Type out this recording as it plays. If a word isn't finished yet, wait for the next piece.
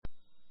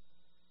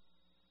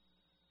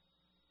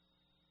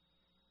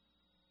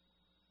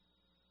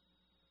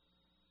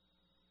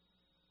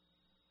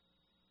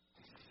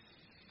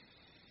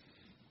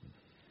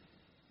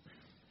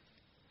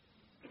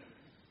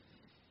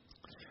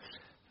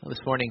This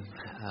morning,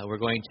 we're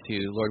going to,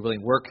 Lord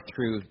willing, work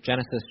through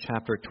Genesis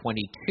chapter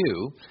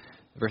 22,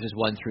 verses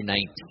 1 through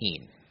 19.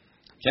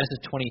 Genesis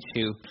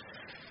 22,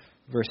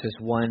 verses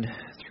 1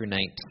 through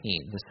 19.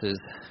 This is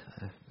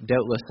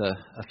doubtless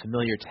a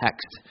familiar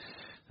text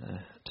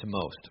to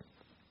most.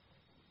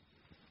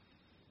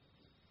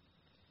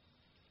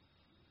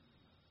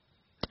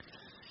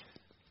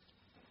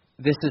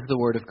 This is the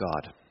Word of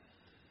God.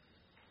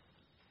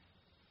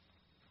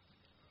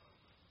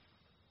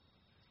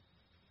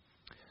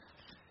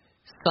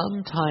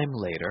 Sometime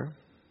later,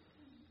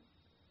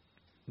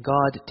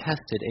 God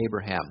tested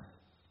Abraham.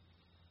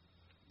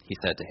 He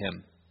said to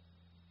him,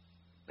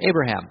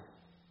 "Abraham."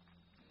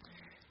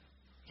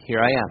 "Here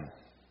I am,"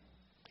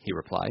 he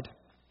replied.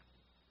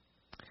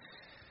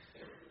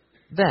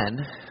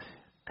 Then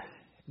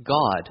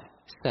God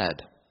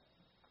said,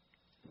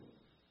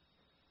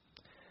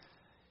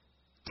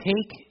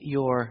 "Take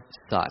your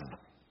son,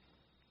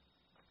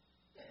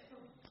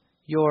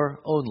 your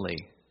only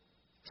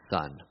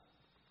son,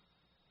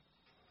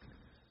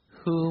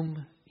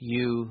 whom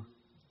you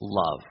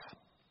love,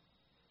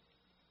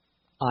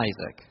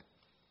 Isaac,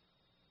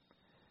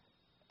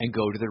 and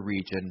go to the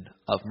region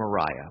of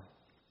Moriah.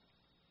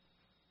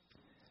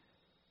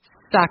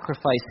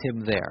 Sacrifice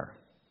him there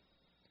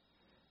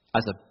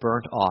as a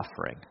burnt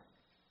offering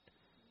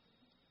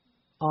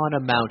on a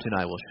mountain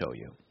I will show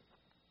you."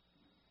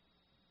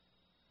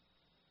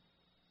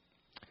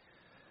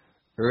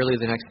 Early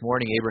the next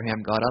morning,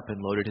 Abraham got up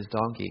and loaded his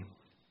donkey.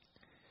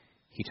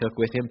 He took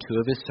with him 2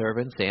 of his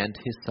servants and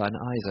his son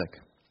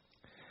Isaac.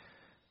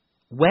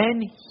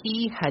 When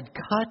he had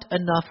cut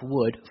enough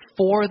wood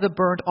for the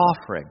burnt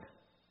offering,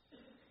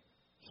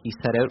 he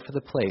set out for the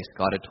place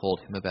God had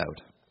told him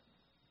about.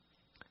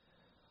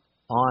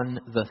 On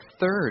the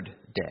 3rd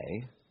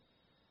day,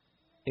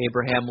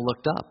 Abraham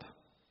looked up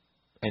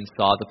and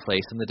saw the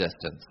place in the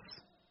distance.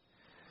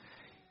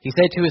 He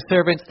said to his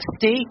servants,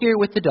 "Stay here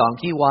with the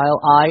donkey while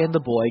I and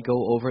the boy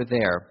go over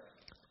there.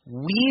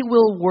 We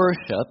will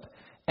worship,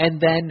 and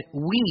then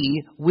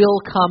we will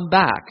come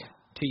back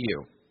to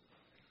you."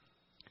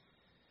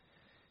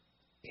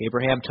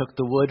 Abraham took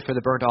the wood for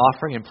the burnt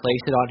offering and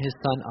placed it on his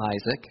son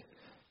Isaac,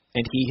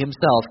 and he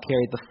himself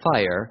carried the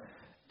fire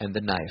and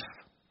the knife.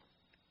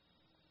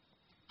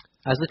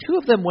 As the 2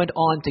 of them went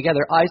on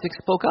together, Isaac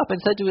spoke up and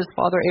said to his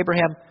father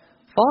Abraham,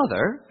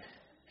 "Father?"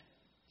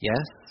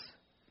 "Yes,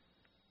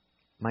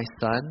 my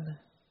son,"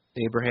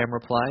 Abraham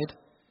replied.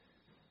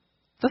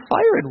 "The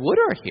fire and wood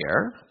are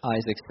here,"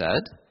 Isaac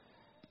said.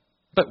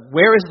 "But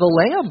where is the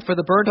lamb for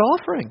the burnt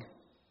offering?"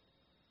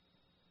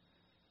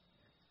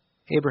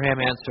 Abraham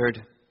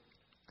answered,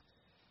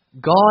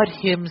 "God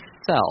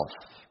himself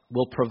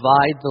will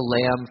provide the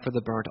lamb for the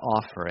burnt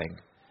offering,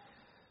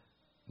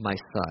 my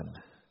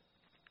son."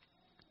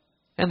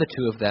 And the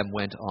 2 of them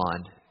went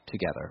on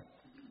together.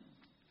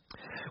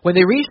 When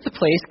they reached the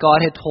place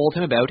God had told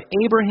him about,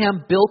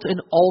 Abraham built an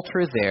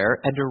altar there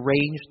and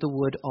arranged the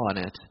wood on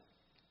it.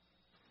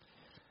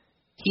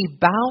 He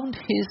bound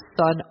his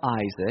son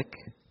Isaac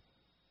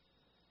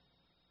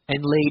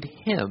and laid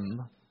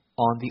him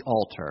on the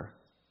altar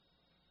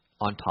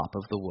on top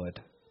of the wood.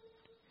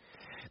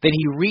 Then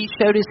he reached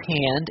out his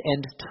hand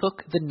and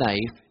took the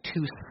knife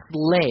to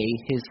slay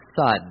his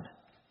son.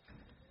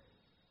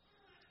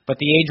 But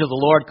the angel of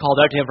the Lord called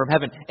out to him from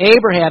heaven,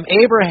 "Abraham,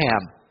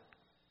 Abraham!"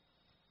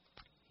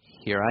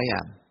 "Here I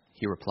am,"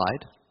 he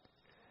replied.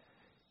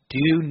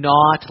 "Do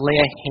not lay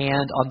a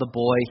hand on the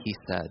boy," he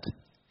said.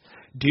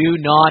 "Do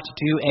not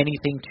do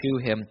anything to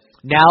him.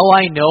 Now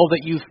I know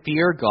that you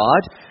fear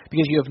God,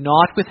 because you have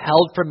not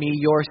withheld from me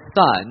your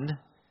son,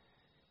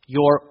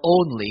 your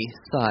only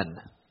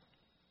son."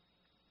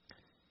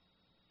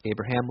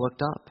 Abraham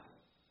looked up,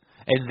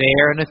 and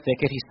there in a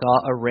thicket he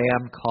saw a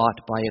ram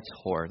caught by its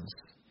horns.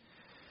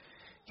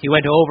 He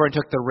went over and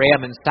took the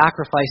ram and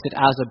sacrificed it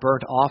as a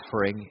burnt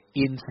offering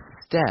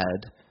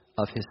instead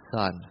of his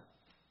son.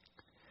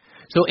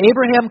 So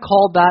Abraham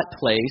called that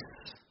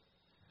place,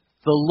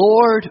 "The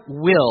Lord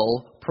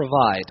will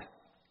provide."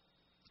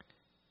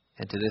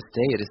 And to this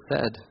day it is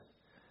said,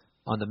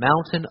 "On the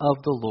mountain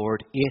of the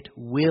Lord it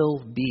will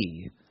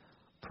be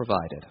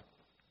provided."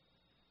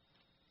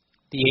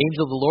 The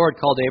angel of the Lord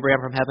called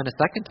Abraham from heaven a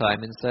second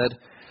time and said,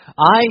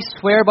 "I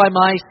swear by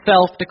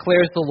myself,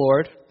 declares the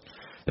Lord,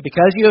 that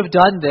because you have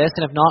done this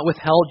and have not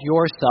withheld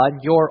your son,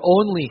 your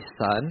only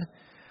son,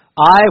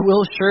 I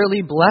will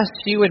surely bless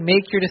you and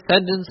make your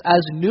descendants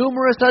as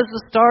numerous as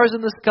the stars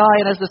in the sky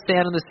and as the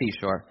sand on the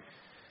seashore.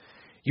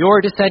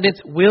 Your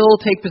descendants will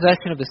take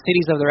possession of the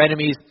cities of their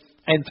enemies,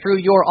 and through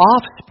your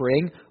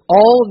offspring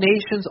all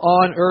nations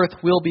on earth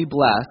will be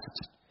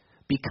blessed,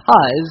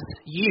 because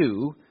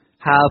you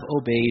have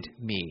obeyed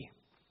me."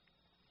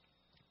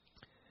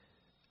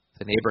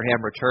 Then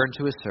Abraham returned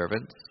to his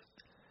servants,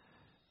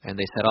 and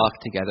they set off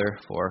together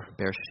for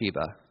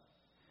Beersheba.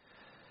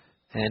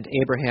 And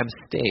Abraham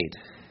stayed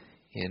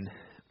in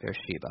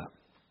Beersheba.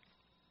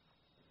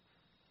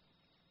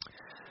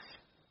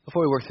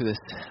 Before we work through this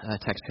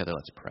text together,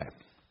 let's pray.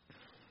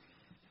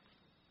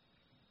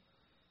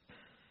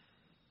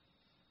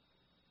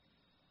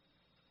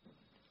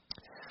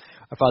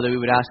 Our Father, we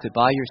would ask that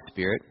by your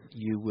Spirit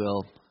you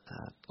will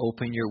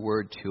open your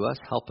word to us.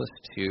 Help us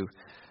to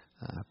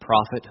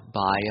profit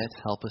by it.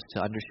 Help us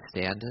to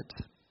understand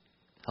it.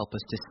 Help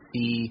us to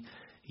see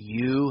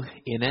you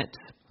in it.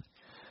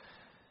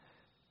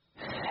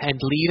 And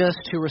lead us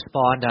to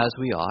respond as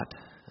we ought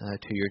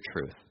to your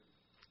truth.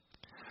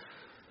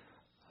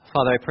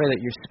 Father, I pray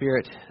that your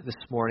Spirit this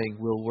morning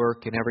will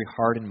work in every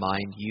heart and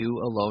mind. You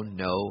alone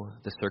know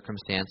the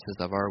circumstances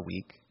of our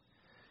week.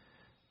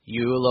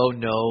 You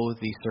alone know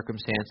the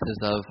circumstances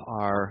of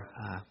our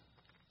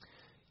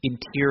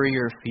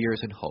interior fears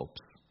and hopes.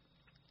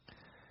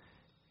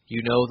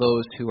 You know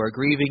those who are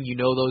grieving. You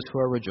know those who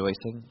are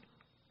rejoicing.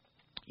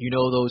 You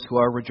know those who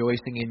are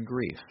rejoicing in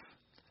grief.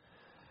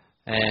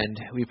 And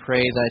we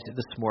pray that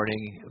this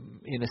morning,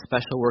 in a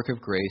special work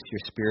of grace,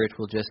 your Spirit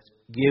will just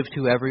give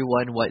to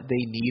everyone what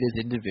they need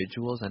as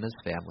individuals and as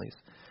families.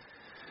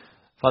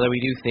 Father, we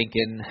do think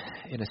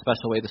in a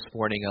special way this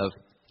morning of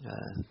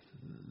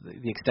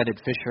the extended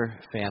Fisher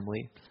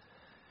family.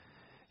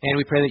 And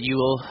we pray that you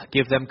will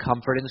give them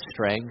comfort and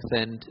strength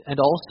and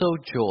also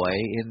joy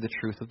in the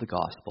truth of the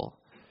gospel.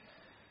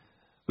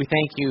 We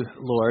thank you,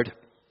 Lord,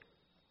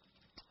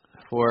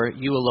 for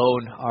you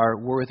alone are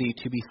worthy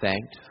to be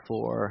thanked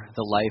for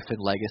the life and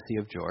legacy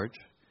of George.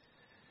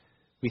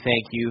 We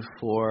thank you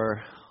for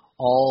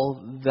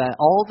all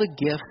the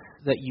gifts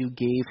that you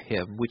gave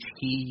him, which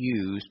he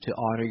used to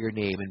honor your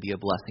name and be a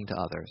blessing to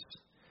others.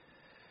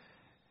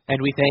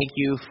 And we thank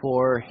you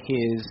for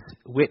his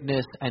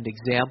witness and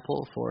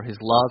example, for his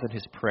love and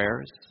his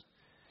prayers.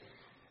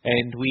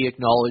 And we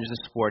acknowledge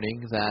this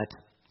morning that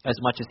as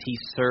much as he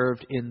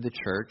served in the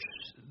church,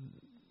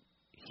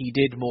 he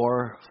did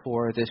more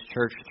for this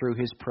church through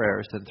his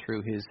prayers than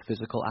through his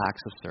physical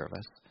acts of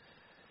service.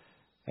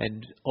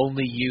 And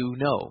only you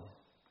know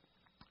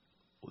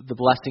the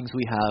blessings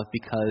we have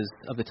because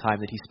of the time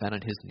that he spent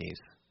on his knees.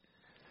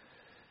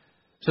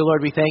 So,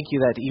 Lord, we thank you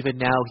that even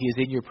now he is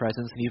in your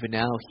presence, and even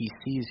now he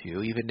sees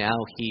you. Even now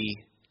he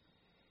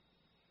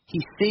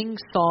sings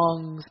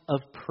songs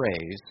of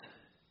praise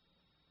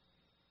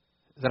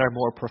that are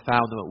more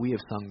profound than what we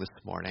have sung this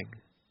morning,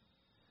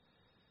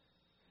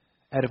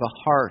 out of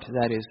a heart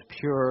that is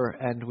pure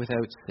and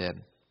without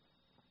sin,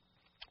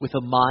 with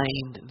a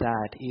mind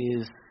that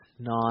does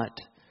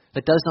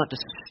not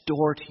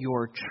distort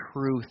your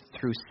truth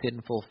through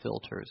sinful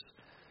filters.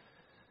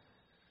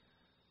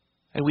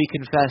 And we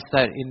confess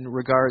that in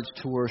regards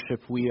to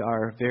worship, we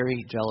are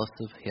very jealous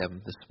of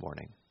him this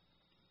morning.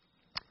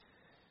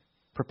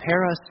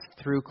 Prepare us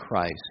through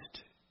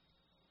Christ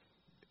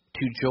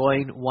to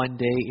join one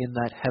day in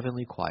that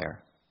heavenly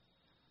choir.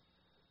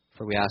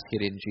 For we ask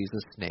it in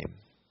Jesus' name.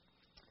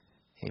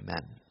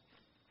 Amen.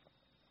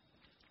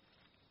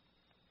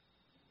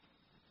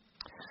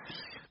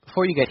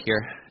 Before you get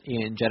here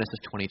in Genesis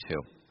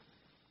 22,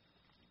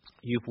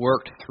 you've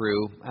worked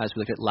through, as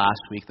we looked at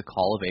last week, the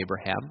call of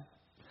Abraham,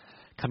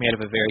 coming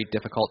out of a very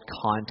difficult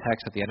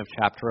context at the end of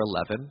chapter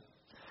 11,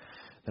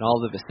 and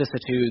all the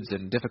vicissitudes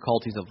and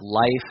difficulties of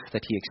life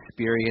that he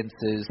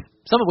experiences,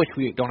 some of which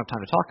we don't have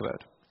time to talk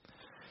about.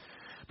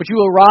 But you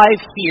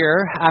arrive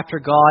here after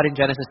God in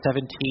Genesis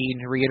 17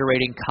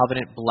 reiterating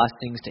covenant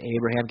blessings to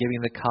Abraham,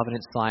 giving the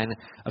covenant sign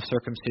of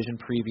circumcision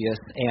previous,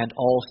 and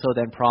also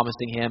then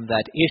promising him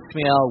that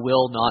Ishmael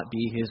will not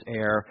be his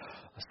heir.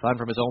 A son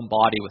from his own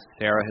body with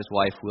Sarah, his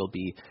wife, will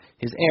be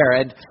his heir.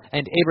 And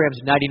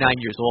Abraham's 99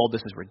 years old.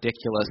 This is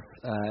ridiculous.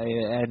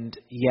 And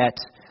yet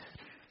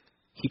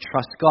he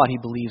trusts God. He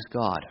believes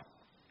God.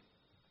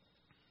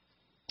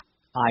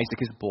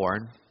 Isaac is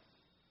born.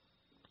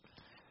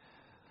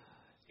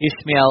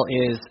 Ishmael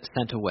is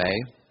sent away.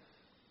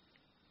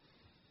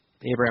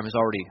 Abraham has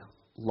already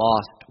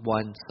lost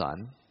one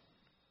son.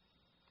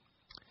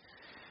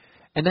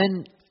 And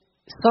then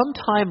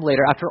sometime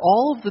later, after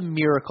all of the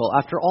miracle,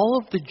 after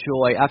all of the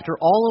joy, after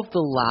all of the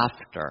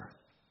laughter,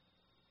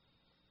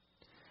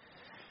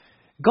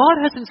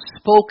 God hasn't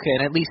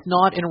spoken, at least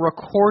not in a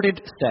recorded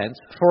sense,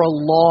 for a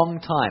long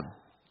time.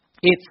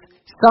 It's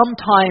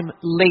sometime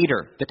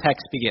later the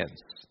text begins.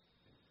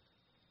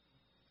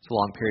 It's a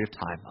long period of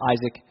time.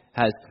 Isaac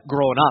has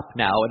grown up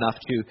now enough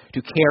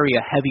to carry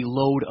a heavy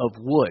load of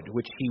wood,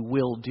 which he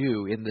will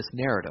do in this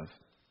narrative.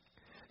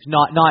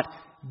 Not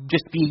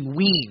just being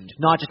weaned,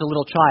 not just a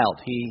little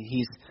child.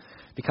 He's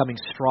becoming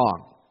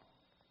strong.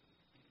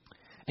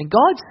 And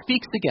God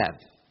speaks again.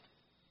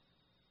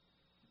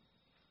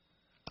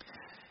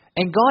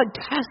 And God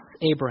tests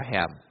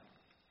Abraham.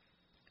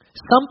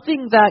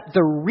 Something that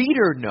the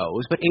reader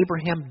knows, but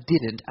Abraham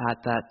didn't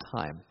at that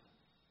time.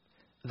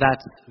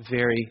 That's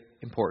very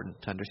important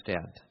to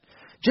understand.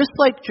 Just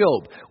like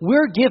Job,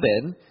 we're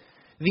given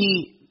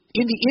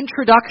in the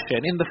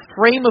introduction, in the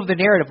frame of the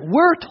narrative,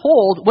 we're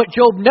told what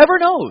Job never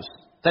knows.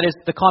 That is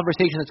the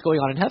conversation that's going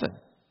on in heaven.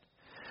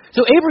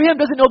 So Abraham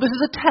doesn't know this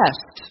is a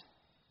test.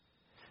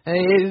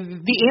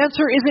 The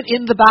answer isn't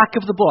in the back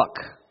of the book.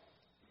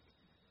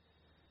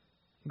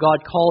 God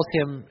calls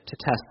him to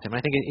test him.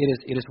 I think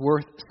it is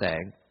worth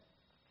saying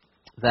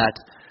that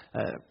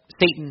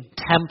Satan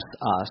tempts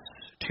us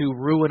to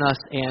ruin us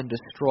and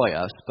destroy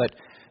us, but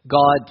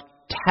God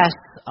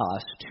tests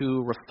us,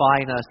 to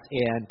refine us,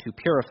 and to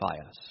purify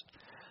us.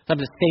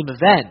 Sometimes the same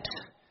event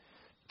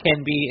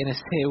can be,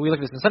 we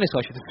looked at this in Sunday school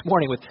actually this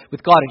morning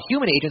with God and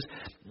human agents.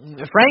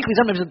 Frankly,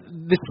 sometimes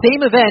the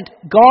same event,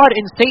 God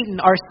and Satan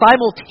are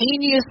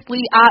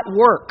simultaneously at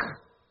work.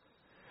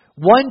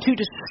 One to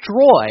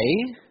destroy,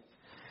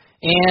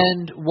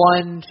 and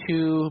one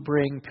to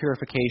bring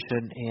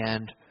purification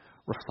and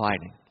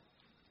refining.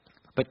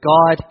 But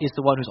God is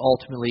the one who's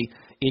ultimately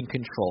in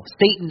control.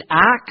 Satan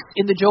acts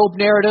in the Job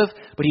narrative,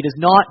 but he does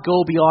not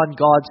go beyond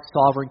God's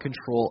sovereign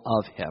control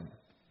of him.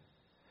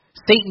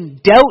 Satan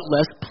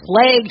doubtless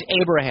plagued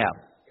Abraham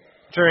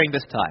during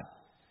this time.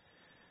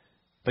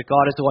 But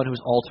God is the one who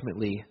is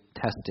ultimately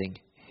testing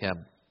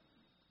him.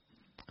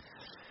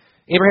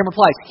 Abraham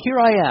replies, "Here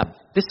I am."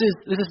 This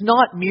is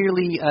not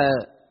merely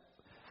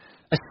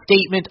a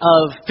statement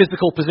of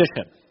physical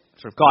position.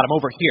 Sort of, God, I'm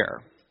over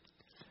here.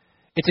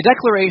 It's a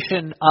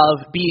declaration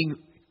of being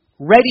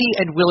ready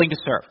and willing to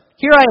serve.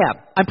 Here I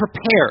am. I'm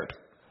prepared.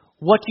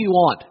 What do you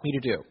want me to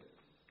do?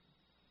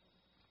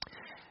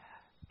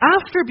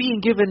 After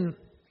being given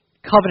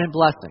covenant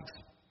blessings,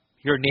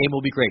 your name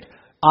will be great.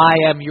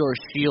 I am your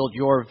shield,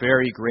 your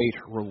very great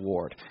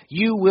reward.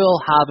 You will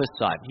have a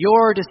son.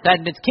 Your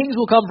descendants, kings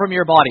will come from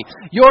your body.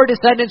 Your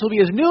descendants will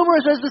be as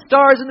numerous as the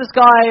stars in the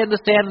sky and the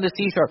sand on the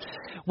seashore.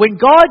 When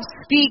God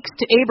speaks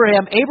to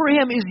Abraham,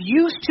 Abraham is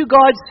used to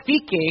God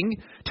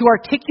speaking to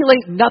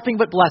articulate nothing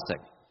but blessing.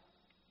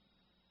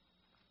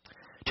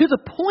 To the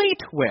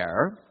point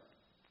where,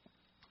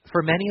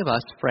 for many of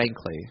us,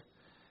 frankly,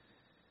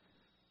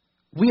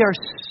 we are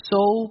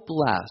so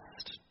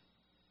blessed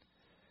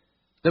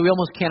that we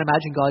almost can't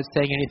imagine God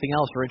saying anything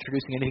else or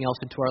introducing anything else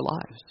into our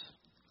lives.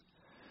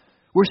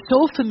 We're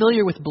so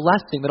familiar with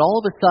blessing that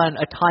all of a sudden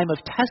a time of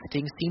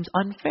testing seems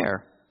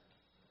unfair,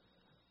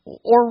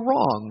 or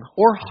wrong,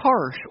 or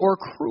harsh, or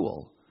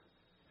cruel.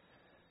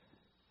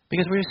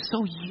 Because we're just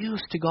so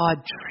used to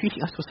God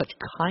treating us with such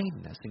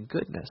kindness and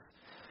goodness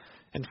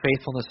and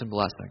faithfulness and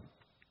blessing.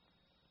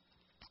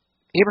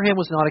 Abraham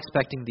was not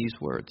expecting these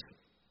words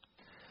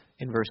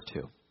in verse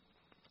 2.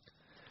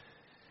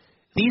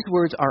 These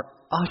words are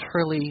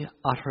utterly,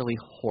 utterly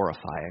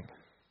horrifying.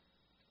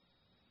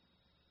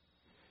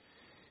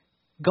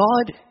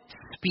 God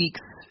speaks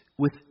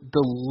with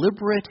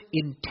deliberate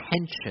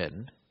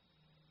intention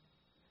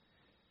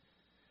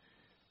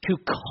to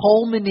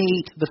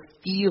culminate the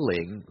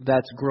feeling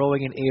that's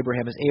growing in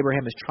Abraham as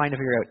Abraham is trying to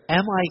figure out,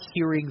 am I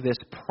hearing this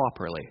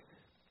properly?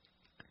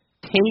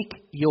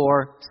 Take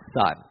your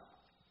son.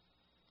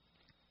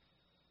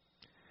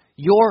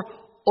 Your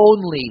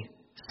only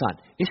son.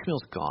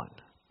 Ishmael's gone.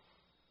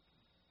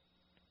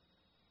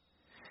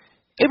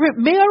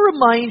 Abraham, may I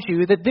remind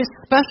you that this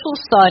special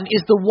son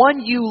is the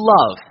one you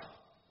love.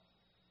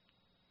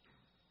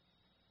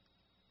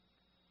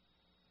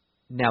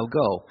 Now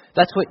go.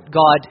 That's what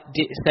God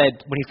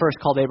said when he first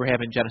called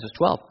Abraham in Genesis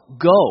 12.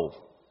 Go.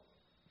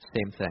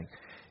 Same thing.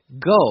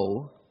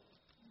 Go.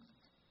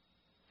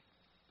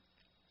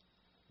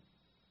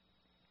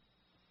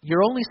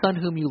 Your only son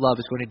whom you love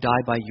is going to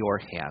die by your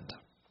hand.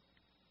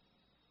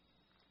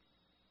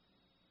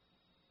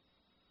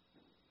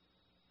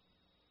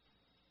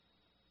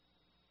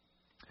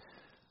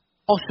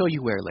 I'll show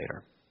you where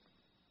later.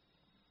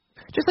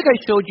 Just like I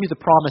showed you the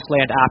promised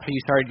land after you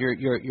started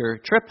your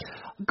trip,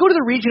 go to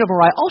the region of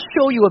Moriah. I'll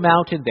show you a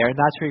mountain there, and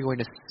that's where you're going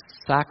to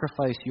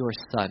sacrifice your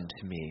son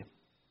to me.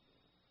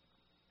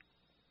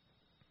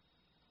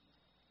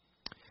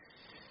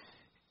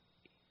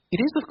 It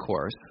is, of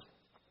course,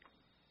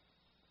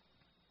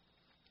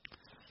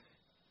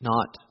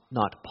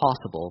 not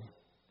possible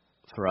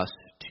for us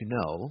to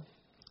know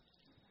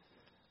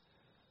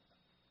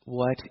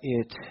what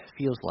it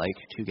feels like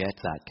to get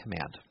that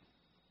command.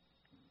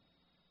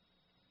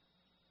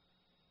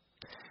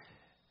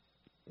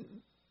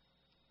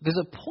 There's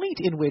a point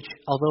in which,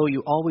 although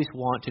you always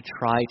want to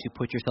try to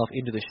put yourself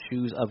into the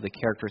shoes of the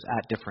characters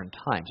at different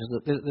times,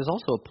 there's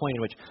also a point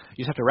in which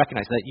you just have to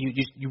recognize that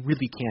you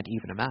really can't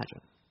even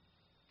imagine.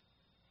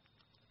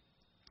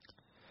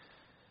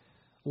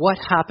 What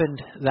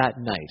happened that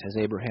night as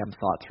Abraham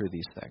thought through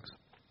these things?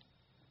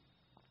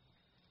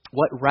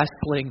 What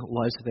wrestling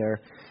was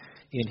there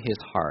in his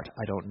heart?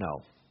 I don't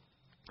know.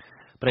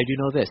 But I do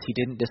know this. He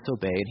didn't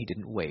disobey and he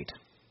didn't wait.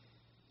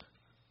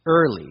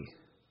 Early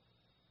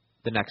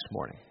the next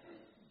morning,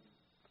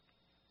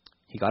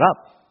 he got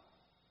up.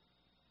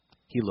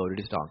 He loaded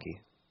his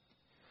donkey.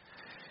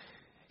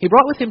 He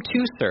brought with him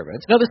 2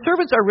 servants. Now, the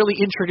servants are really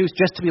introduced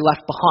just to be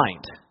left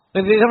behind.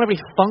 They don't have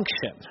any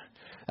function.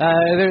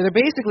 They're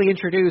basically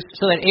introduced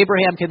so that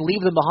Abraham can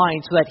leave them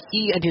behind so that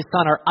he and his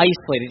son are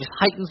isolated. It just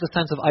heightens the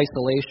sense of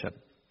isolation.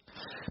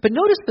 But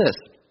notice this.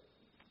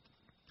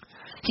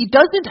 He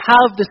doesn't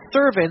have the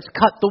servants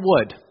cut the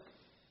wood.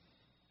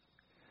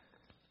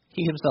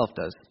 He himself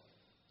does.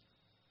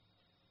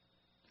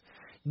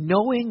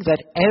 Knowing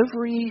that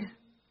every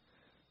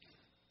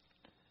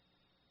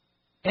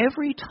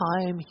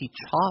time he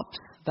chops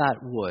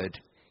that wood,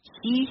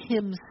 he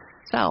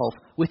himself,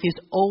 with his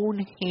own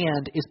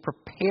hand, is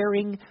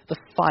preparing the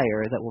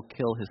fire that will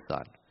kill his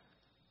son.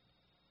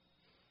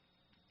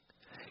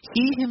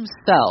 He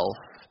himself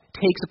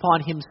takes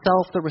upon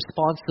himself the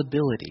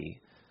responsibility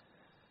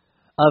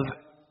of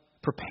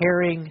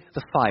preparing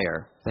the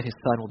fire that his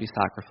son will be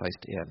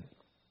sacrificed in.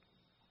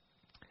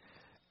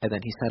 And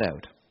then he set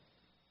out.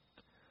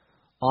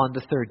 On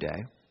the third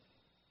day,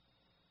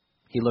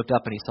 he looked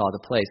up and he saw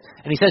the place.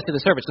 And he says to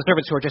the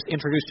servants who are just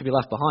introduced to be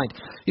left behind,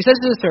 he says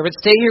to the servants,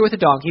 "Stay here with the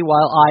donkey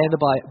while I and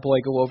the boy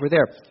go over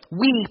there.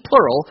 We,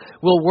 plural,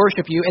 will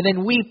worship you, and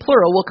then we,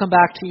 plural, will come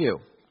back to you."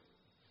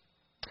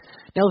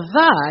 Now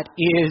that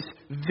is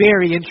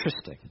very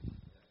interesting.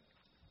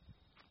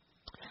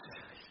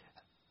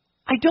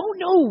 I don't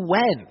know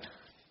when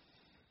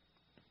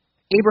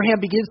Abraham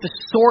begins to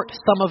sort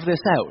some of this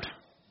out.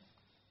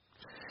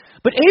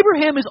 But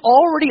Abraham is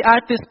already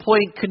at this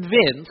point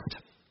convinced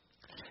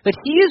that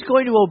he is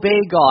going to obey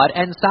God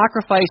and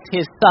sacrifice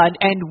his son,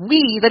 and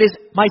we, that is,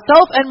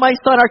 myself and my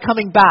son, are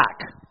coming back.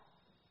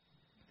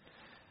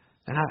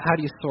 And how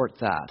do you sort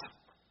that?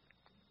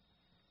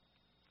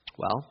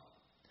 Well,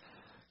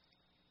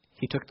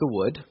 he took the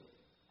wood,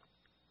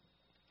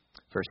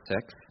 verse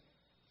 6.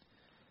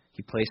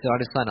 He placed it on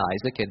his son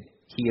Isaac, and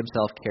he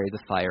himself carried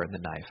the fire and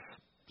the knife.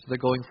 So they're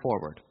going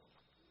forward.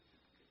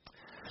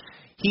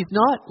 He's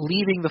not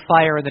leaving the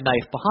fire and the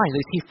knife behind.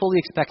 He fully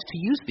expects to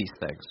use these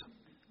things.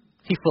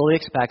 He fully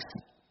expects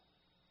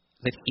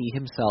that he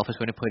himself is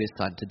going to put his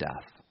son to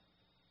death.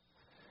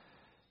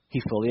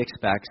 He fully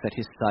expects that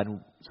his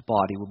son's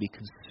body will be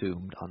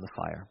consumed on the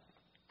fire.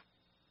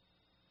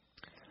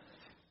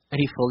 And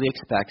he fully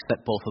expects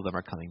that both of them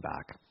are coming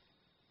back.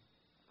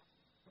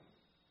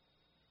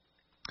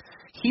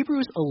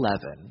 Hebrews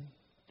 11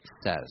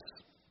 says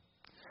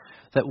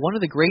that one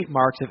of the great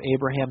marks of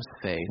Abraham's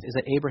faith is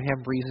that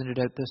Abraham reasoned it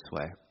out this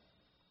way.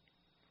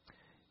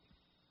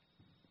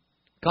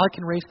 God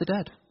can raise the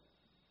dead.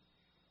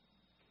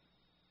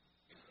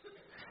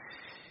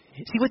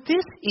 See, what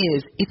this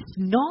is, it's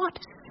not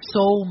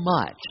so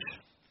much,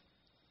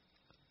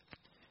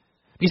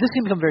 because this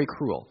can become very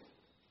cruel.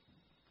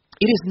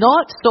 It is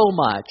not so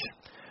much,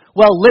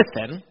 well,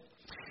 listen,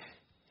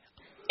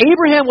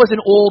 Abraham was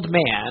an old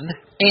man,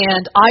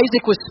 and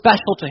Isaac was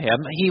special to him.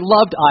 He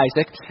loved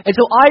Isaac, and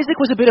so Isaac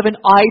was a bit of an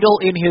idol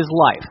in his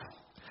life.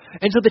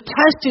 And so the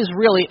test is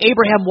really,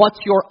 Abraham, what's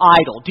your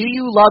idol? Do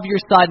you love your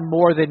son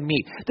more than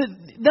me?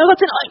 Now,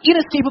 that's an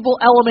inescapable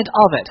element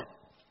of it.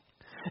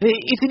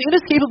 It's an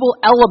inescapable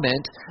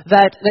element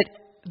that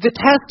the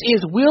test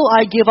is, will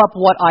I give up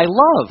what I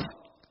love?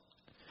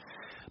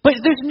 But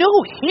there's no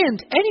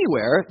hint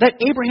anywhere that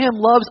Abraham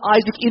loves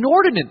Isaac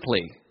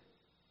inordinately.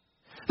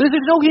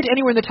 There's no hint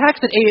anywhere in the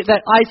text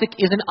that Isaac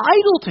is an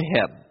idol to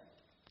him.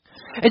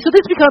 And so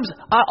this becomes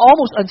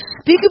almost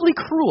unspeakably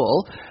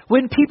cruel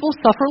when people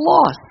suffer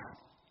loss.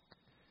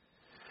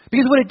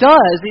 Because what it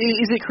does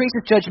is it creates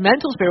this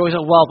judgmental spirit.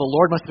 Well, the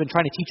Lord must have been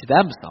trying to teach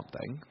them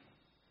something.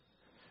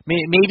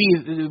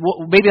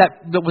 Maybe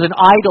that was an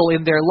idol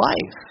in their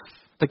life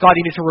that God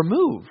needed to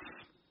remove.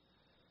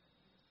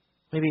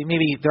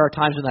 Maybe there are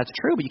times when that's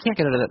true, but you can't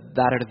get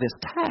that out of this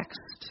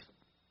text.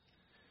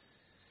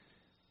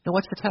 Now,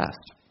 what's the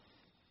test?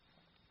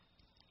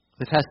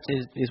 The test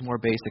is more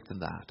basic than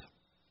that.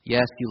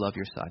 Yes, you love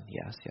your son.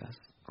 Yes,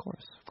 of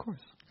course.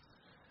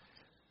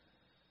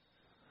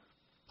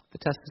 The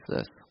test is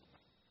this.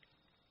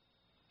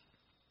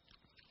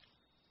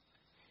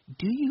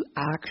 Do you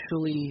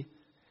actually,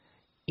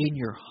 in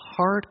your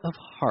heart of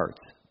hearts,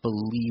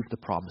 believe the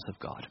promise of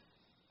God?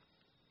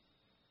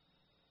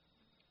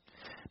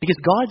 Because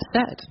God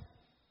said,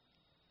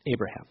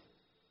 Abraham,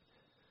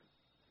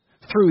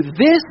 through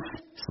this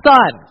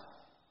son,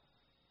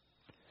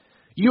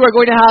 you are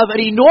going to have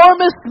an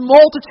enormous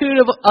multitude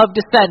of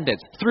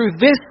descendants through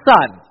this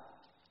son.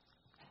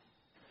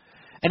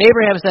 And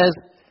Abraham says,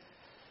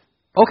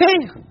 okay,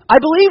 I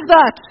believe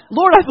that.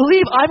 Lord, I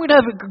believe I'm going to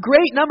have a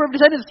great number of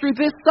descendants through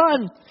this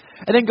son.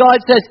 And then God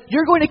says,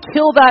 you're going to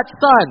kill that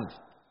son.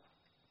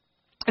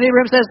 And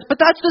Abraham says, but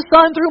that's the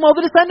son through whom all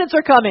the descendants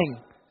are coming.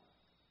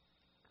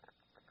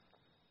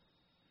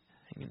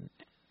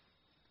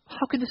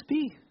 How can this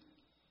be?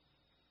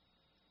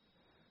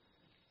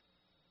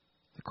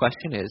 The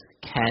question is,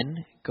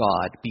 can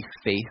God be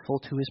faithful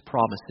to his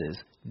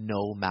promises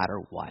no matter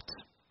what?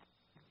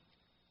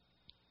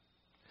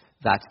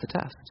 That's the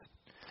test.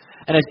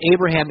 And as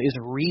Abraham is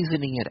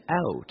reasoning it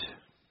out,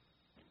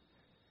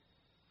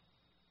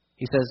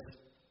 he says,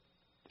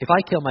 if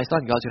I kill my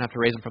son, God's going to have to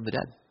raise him from the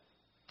dead.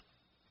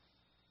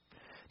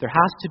 There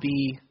has to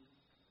be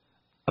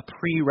a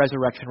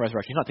pre-resurrection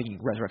resurrection. He's not thinking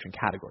resurrection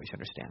categories, you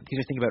understand. He's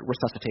just thinking about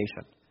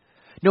resuscitation.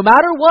 No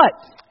matter what,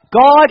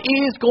 God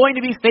is going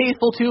to be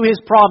faithful to his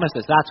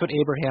promises. That's what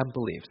Abraham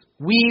believes.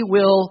 We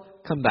will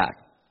come back.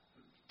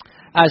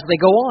 As they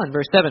go on,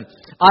 verse 7,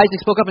 Isaac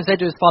spoke up and said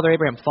to his father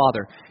Abraham,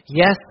 Father,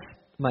 yes,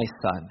 my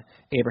son.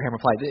 Abraham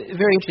replied.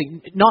 Very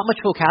interesting. Not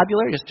much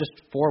vocabulary, just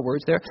 4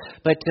 words there.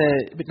 But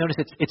notice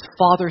it's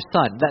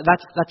father-son.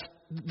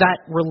 That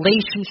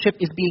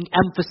relationship is being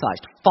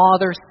emphasized.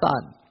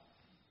 Father-son.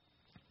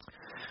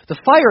 The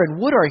fire and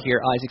wood are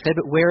here, Isaac said,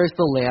 but where is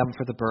the lamb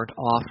for the burnt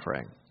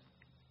offering?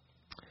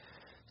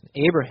 An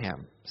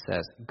Abraham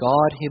says,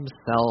 God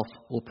himself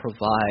will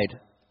provide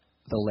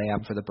the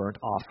lamb for the burnt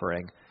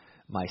offering,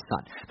 my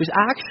son. There's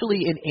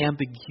actually an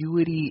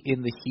ambiguity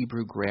in the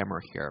Hebrew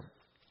grammar here,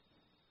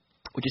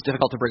 which is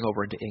difficult to bring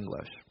over into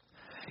English.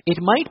 It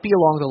might be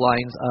along the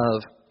lines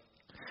of,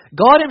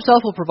 God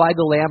himself will provide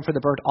the lamb for the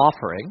burnt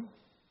offering,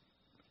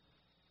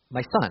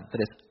 my son.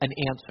 That is an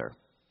answer.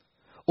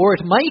 Or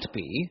it might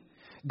be,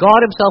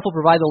 God himself will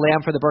provide the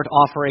lamb for the burnt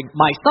offering,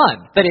 my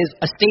son. That is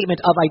a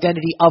statement of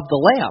identity of the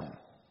lamb.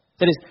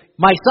 That is,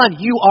 my son,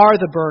 you are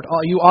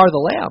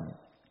the lamb.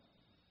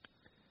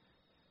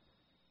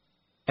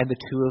 And the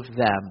two of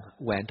them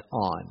went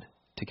on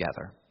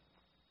together.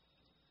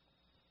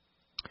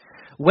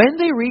 When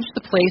they reached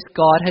the place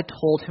God had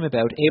told him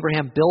about,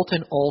 Abraham built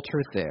an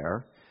altar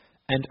there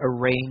and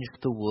arranged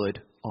the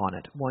wood on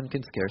it. One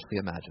can scarcely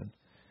imagine.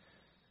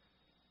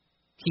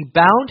 He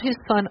bound his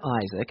son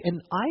Isaac,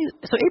 and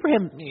so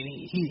Abraham,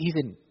 he's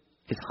in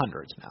his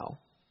hundreds now.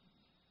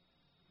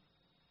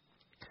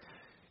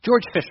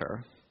 George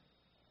Fisher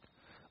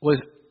was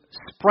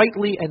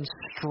sprightly and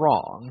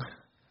strong,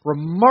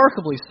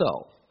 remarkably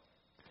so.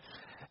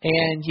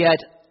 And yet,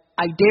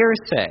 I dare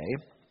say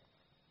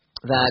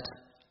that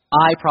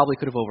I probably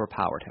could have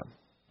overpowered him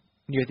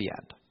near the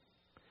end.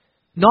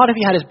 Not if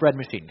he had his bread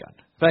machine gun.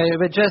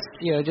 But just,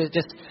 and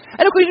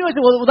of course, you might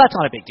say, well, that's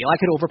not a big deal. I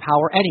could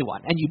overpower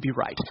anyone, and you'd be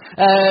right.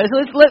 So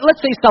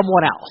let's say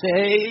someone else.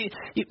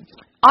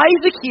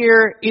 Isaac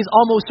here is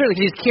almost certainly,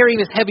 because he's carrying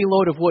this heavy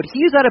load of wood,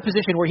 he's at a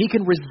position where he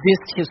can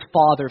resist his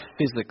father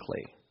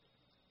physically.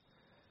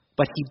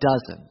 But he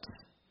doesn't.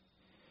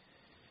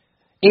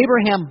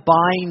 Abraham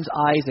binds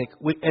Isaac,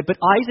 but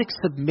Isaac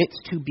submits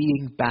to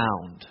being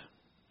bound.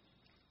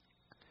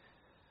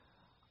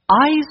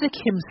 Isaac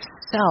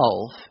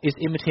himself is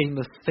imitating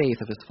the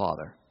faith of his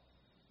father.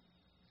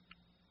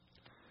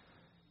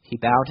 He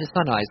bound his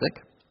son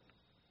Isaac.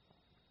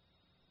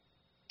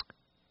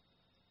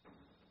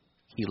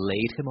 He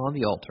laid him on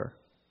the altar,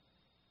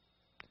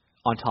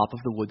 on top of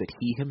the wood that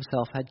he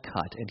himself had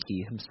cut and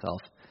he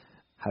himself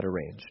had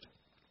arranged.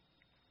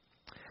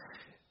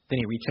 Then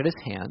he reached out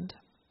his hand,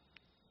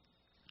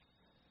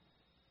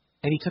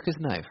 and he took his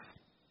knife,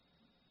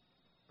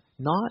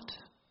 not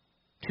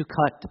to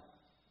cut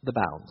the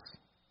bounds,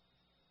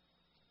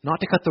 not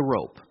to cut the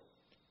rope,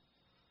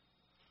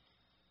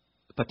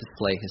 but to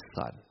slay his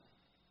son.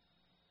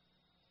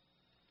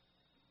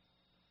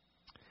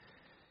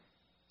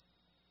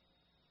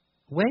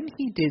 When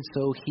he did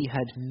so, he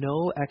had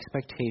no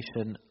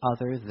expectation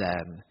other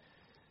than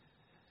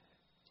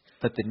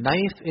that the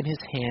knife in his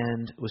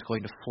hand was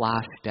going to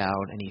flash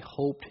down, and he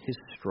hoped his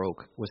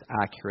stroke was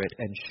accurate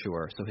and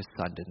sure so his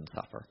son didn't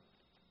suffer.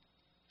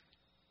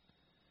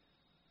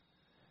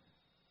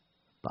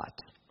 But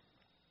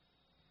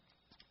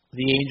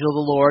the angel of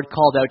the Lord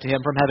called out to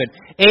him from heaven,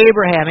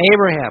 Abraham,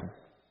 Abraham.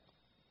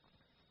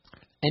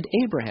 And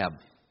Abraham,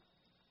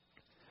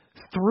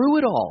 through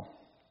it all,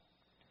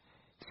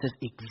 says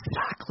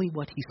exactly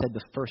what he said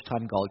the first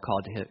time God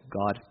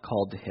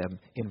called to him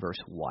in verse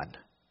 1.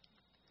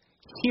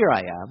 Here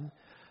I am.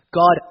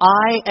 God,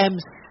 I am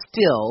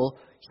still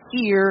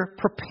here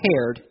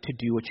prepared to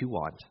do what you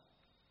want.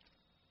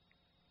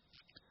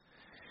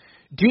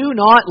 Do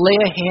not lay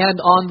a hand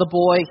on the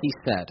boy, he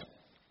said.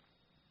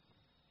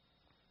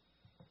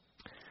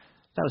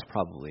 That was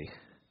probably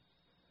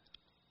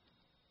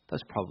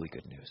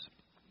good news.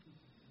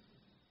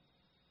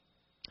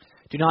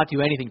 Do not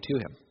do anything to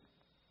him.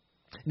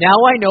 Now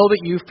I know that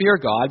you fear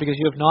God, because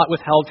you have not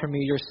withheld from me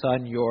your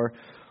son, your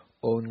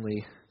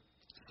only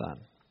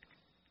son.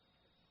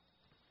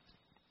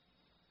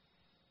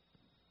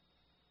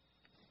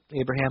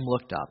 Abraham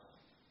looked up,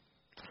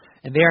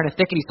 and there in a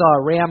thicket he saw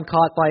a ram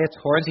caught by its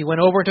horns. He went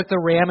over and took the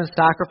ram and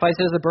sacrificed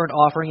it as a burnt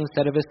offering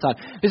instead of his son.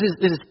 This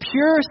is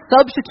pure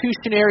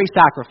substitutionary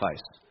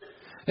sacrifice.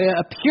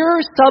 A pure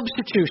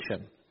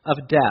substitution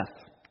of death.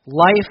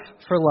 Life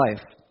for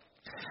life.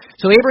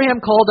 So Abraham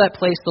called that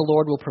place, the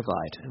Lord will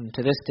provide. And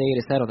to this day it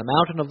is said, on the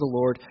mountain of the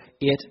Lord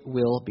it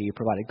will be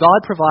provided.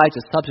 God provides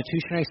a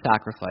substitutionary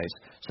sacrifice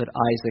so that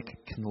Isaac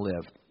can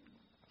live.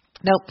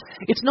 Now,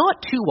 it's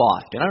not too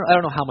often. I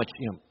don't know how much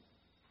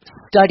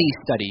study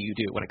you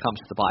do when it comes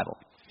to the Bible.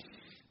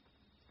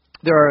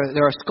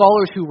 There are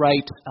scholars who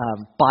write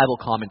Bible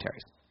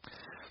commentaries,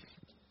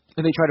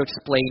 and they try to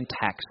explain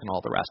text and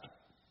all the rest.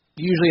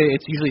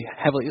 It's usually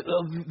heavily.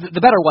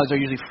 The better ones are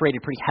usually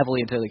freighted pretty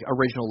heavily into like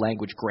original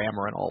language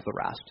grammar and all the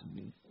rest.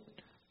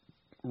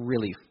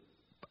 Really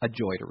a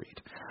joy to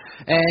read.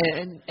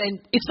 And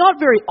it's not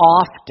very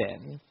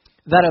often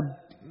that a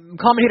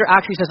commentator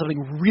actually says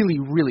something really,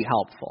 really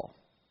helpful.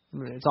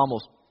 It's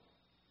almost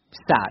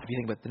sad if you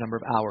think about the number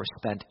of hours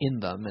spent in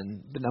them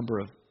and the number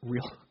of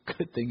real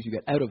good things you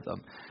get out of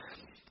them.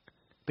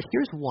 But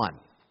here's one.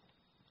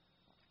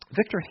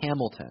 Victor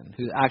Hamilton,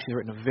 who's actually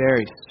written a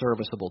very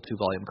serviceable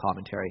 2-volume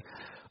commentary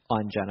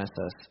on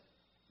Genesis,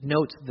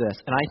 notes this,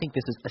 and I think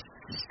this is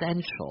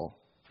essential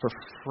for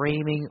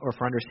framing or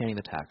for understanding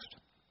the text.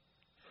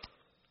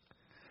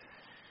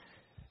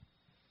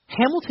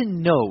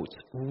 Hamilton notes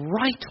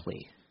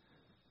rightly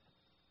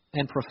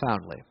and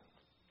profoundly.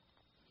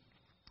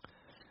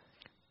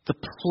 The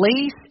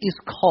place is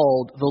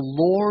called "The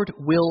Lord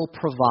Will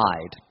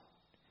Provide,"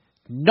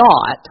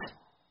 not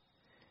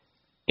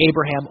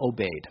 "Abraham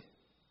obeyed."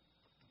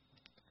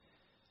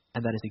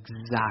 And that is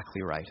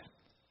exactly right.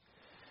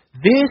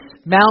 This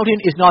mountain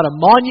is not a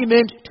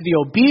monument to the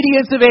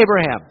obedience of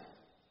Abraham.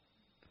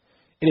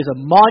 It is a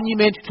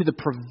monument to the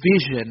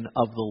provision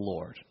of the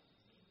Lord.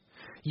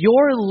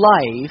 Your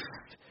life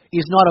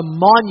is not a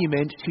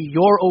monument to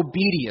your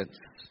obedience.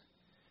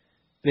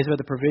 It is about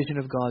the provision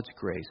of God's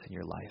grace in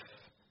your life.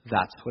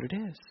 That's what it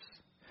is.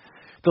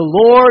 The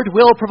Lord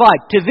will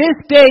provide. To this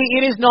day,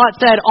 it is not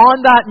said,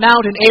 on that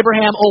mountain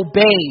Abraham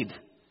obeyed.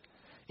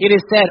 It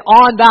is said,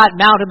 on that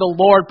mountain the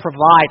Lord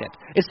provided.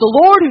 It's the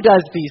Lord who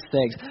does these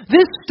things.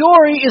 This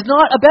story is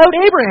not about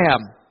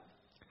Abraham.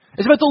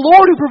 It's about the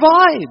Lord who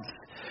provides.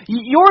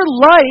 Your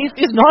life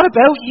is not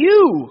about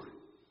you.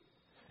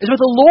 It's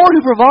about the Lord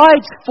who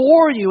provides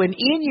for you and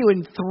in you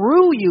and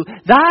through you.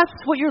 That's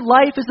what your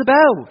life is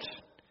about.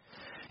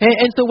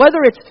 And so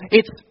whether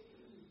it's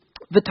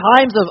the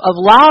times of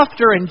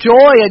laughter and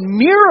joy and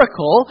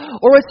miracle,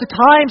 or it's the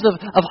times of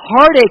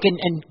heartache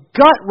and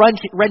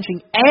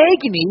gut-wrenching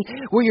agony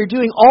where you're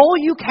doing all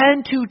you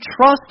can to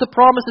trust the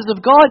promises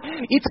of God,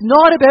 it's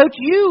not about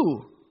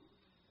you.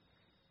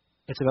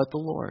 It's about the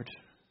Lord.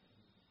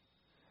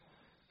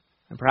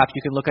 And perhaps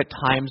you can look at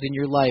times in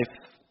your life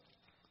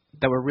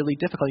that were really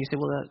difficult. You say,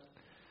 well,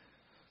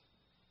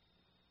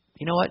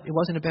 you know what? It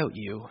wasn't about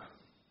you.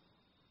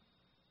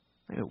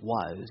 It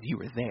was. You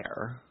were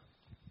there.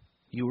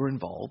 You were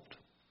involved.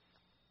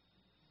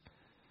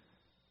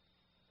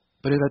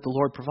 But it was about the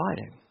Lord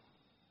providing.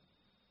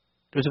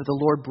 It was about the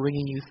Lord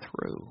bringing you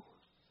through.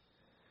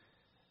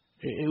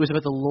 It was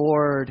about the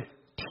Lord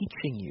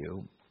teaching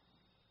you.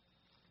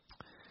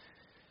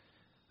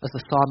 As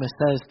the psalmist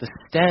says, the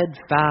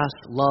steadfast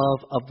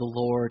love of the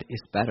Lord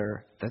is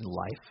better than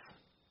life.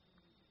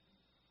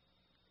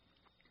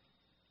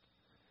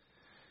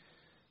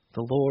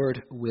 The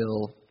Lord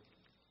will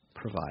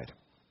provide.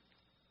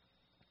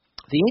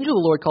 The angel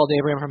of the Lord called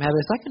Abraham from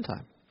heaven a second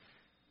time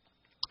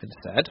and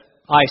said,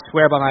 I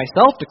swear by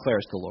myself,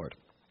 declares the Lord,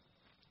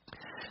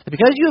 that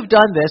because you have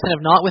done this and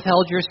have not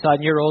withheld your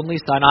son, your only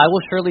son, I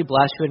will surely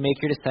bless you and make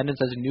your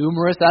descendants as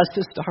numerous as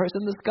the stars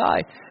in the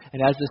sky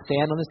and as the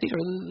sand on the sea.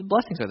 The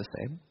blessings are the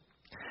same.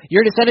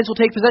 Your descendants will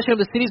take possession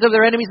of the cities of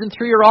their enemies, and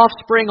through your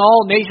offspring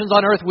all nations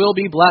on earth will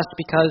be blessed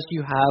because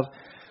you have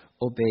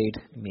obeyed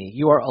me.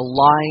 You are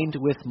aligned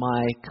with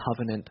my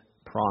covenant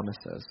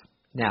promises.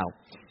 Now,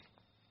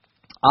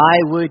 I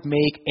would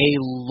make a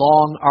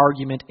long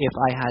argument if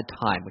I had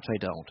time, which I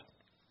don't,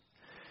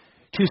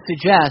 to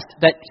suggest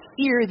that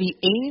here the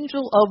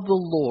angel of the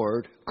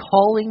Lord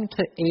calling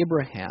to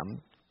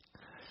Abraham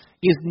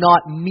is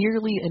not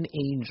merely an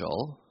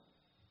angel.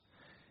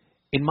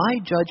 In my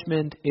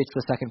judgment, it's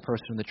the second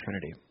person of the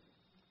Trinity.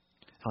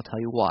 I'll tell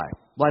you why.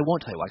 Well, I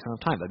won't tell you why, because I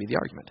don't have time. That'd be the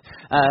argument.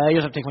 You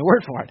just have to take my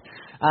word for it.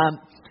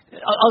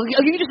 I'll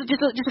give you just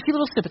a few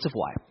little snippets of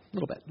why. A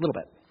little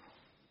bit.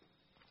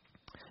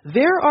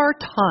 There are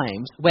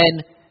times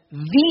when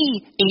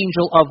the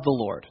angel of the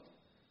Lord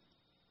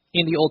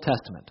in the Old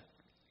Testament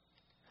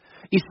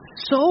is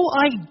so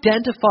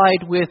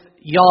identified with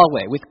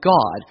Yahweh, with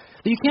God,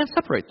 that you can't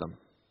separate them.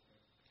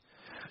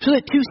 So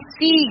that to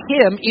see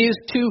him is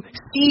to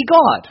see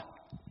God.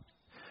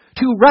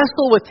 To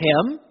wrestle with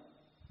him,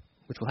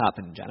 which will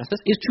happen in Genesis,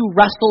 is to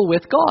wrestle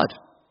with God.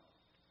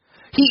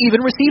 He even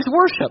receives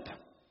worship.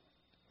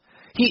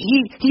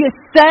 He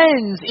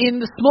ascends in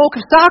the smoke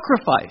of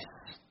sacrifice.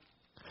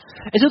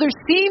 And so there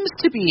seems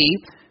to be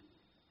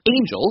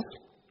angels,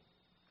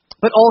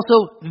 but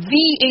also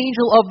the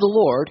angel of the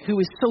Lord, who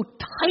is so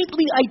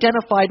tightly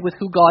identified with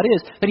who God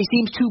is that he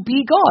seems to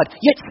be God,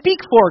 yet speak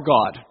for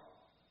God.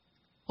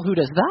 Well, who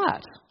does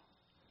that?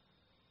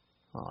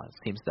 Well, it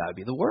seems that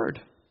would be the Word,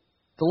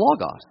 the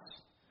Logos,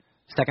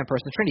 second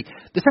person of the Trinity.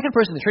 The second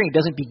person of the Trinity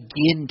doesn't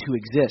begin to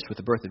exist with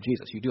the birth of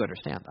Jesus. You do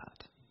understand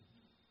that.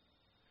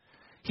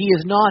 He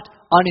is not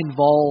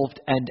uninvolved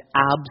and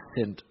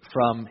absent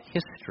from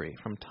history,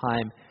 from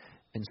time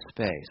and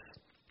space.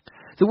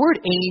 The word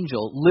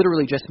angel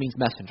literally just means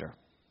messenger.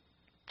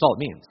 That's all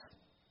it means.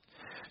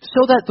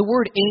 So that the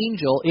word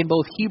angel in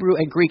both Hebrew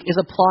and Greek is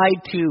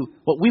applied to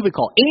what we would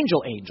call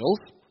angels,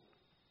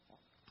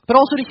 but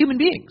also to human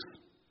beings.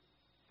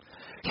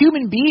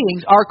 Human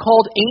beings are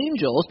called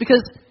angels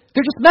because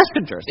they're just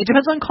messengers. It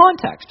depends on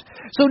context.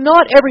 So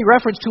not every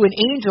reference to an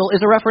angel is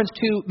a reference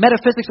to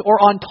metaphysics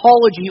or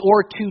ontology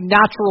or to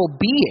natural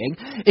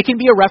being. It can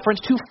be a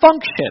reference to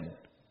function.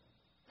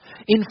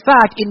 In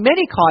fact, in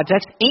many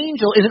contexts,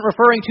 angel isn't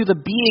referring to the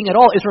being at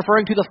all. It's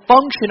referring to the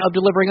function of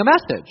delivering a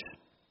message,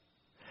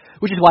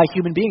 which is why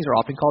human beings are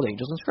often called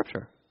angels in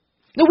Scripture.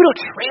 No, we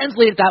don't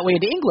translate it that way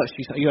into English,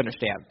 you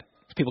understand,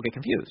 because people get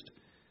confused.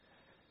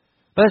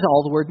 But that's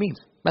all the word means,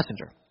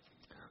 messenger.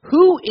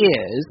 Who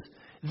is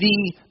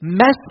the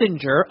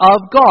messenger of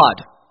God,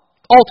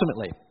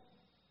 ultimately?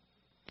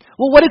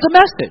 Well, what is a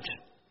message?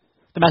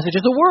 The message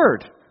is a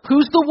word.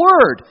 Who's the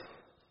Word?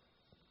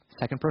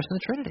 Second person of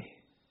the Trinity.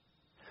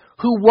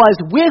 who was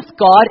with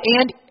God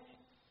and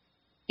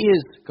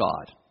is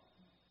God.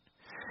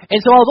 And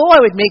so although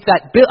I would make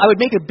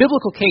a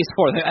biblical case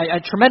for it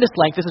at tremendous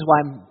length, this is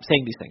why I'm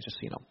saying these things,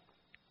 just so you know.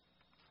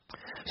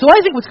 So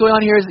I think what's going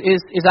on here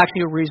is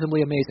actually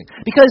reasonably amazing.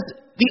 Because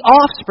the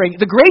offspring,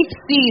 the great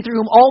seed through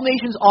whom all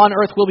nations on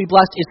earth will be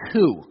blessed is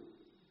who?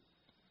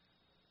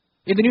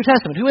 In the New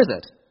Testament, who is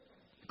it?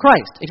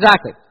 Christ,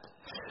 exactly.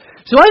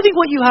 So I think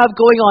what you have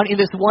going on in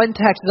this one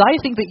text is I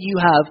think that you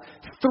have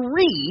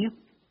three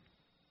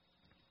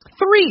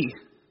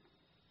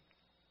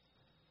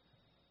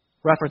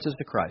references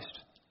to Christ.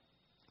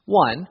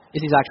 One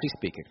is he's actually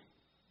speaking.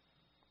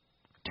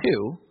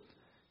 Two,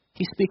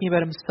 he's speaking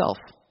about himself.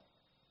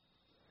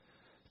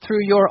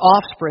 Through your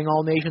offspring,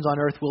 all nations on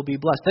earth will be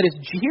blessed. That is,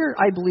 here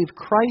I believe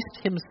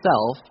Christ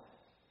himself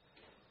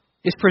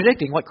is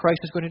predicting what Christ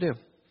is going to do.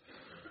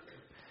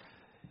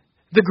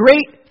 The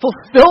great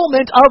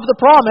fulfillment of the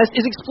promise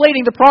is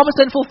explaining the promise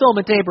and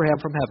fulfillment to Abraham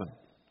from heaven.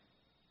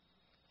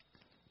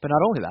 But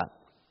not only that.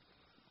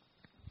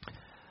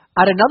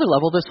 At another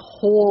level, this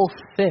whole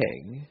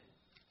thing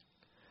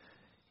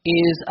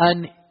is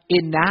an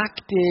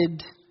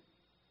enacted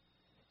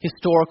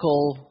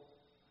historical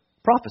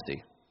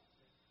prophecy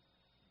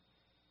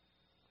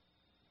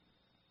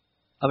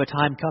of a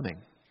time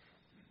coming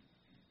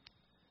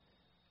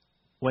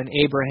when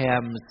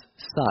Abraham's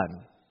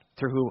son,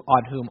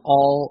 on whom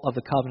all of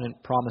the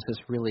covenant promises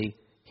really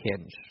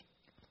hinge,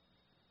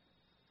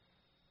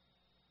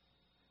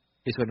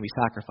 is going to be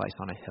sacrificed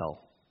on a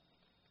hill.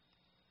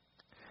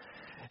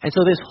 And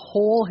so this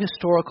whole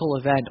historical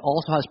event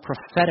also has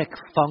prophetic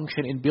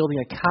function in building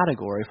a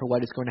category for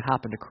what is going to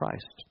happen to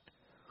Christ,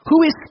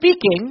 who is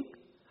speaking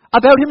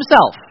about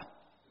himself.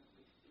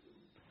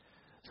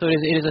 So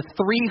it is a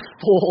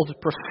threefold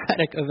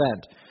prophetic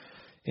event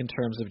in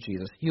terms of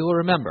Jesus. You will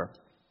remember,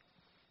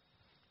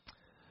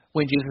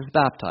 when Jesus is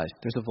baptized,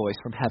 there's a voice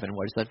from heaven.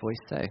 What does that voice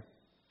say?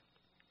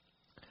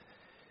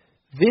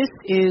 This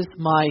is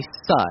my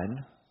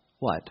Son,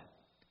 what?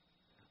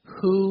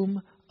 Whom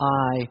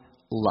I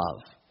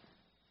love.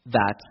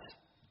 That's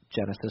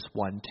Genesis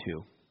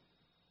 1:2.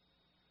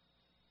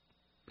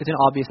 It's an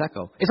obvious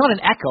echo. It's not an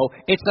echo,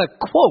 it's a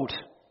quote.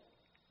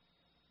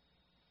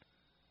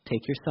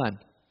 Take your Son.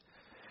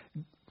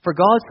 For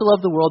God so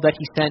loved the world that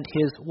he sent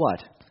his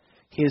what?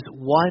 His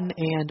one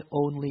and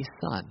only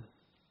Son.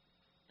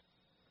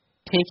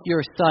 Take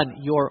your Son,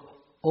 your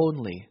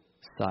only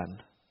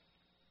Son,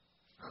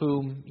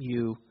 whom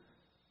you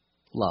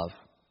love.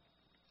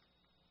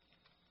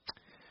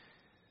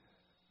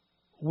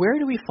 Where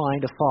do we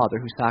find a father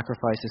who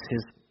sacrifices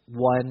his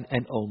one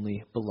and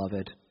only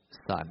beloved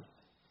Son?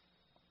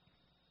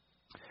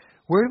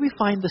 Where do we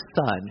find the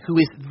Son who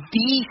is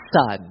the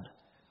Son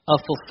of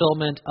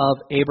fulfillment of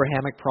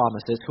Abrahamic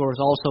promises, who is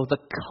also the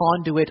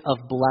conduit of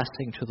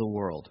blessing to the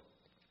world?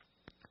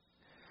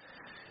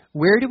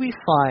 Where do we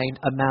find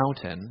a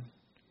mountain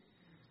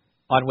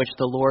on which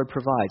the Lord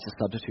provides a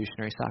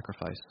substitutionary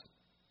sacrifice?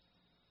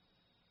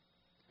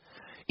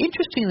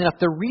 Interestingly enough,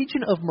 the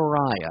region of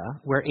Moriah,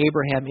 where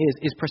Abraham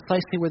is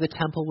precisely where the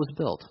temple was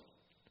built,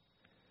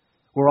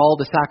 where all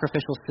the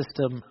sacrificial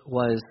system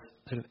was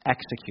sort of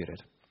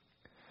executed.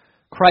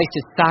 Christ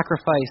is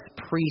sacrifice,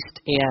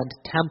 priest, and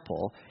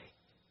temple.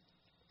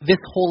 This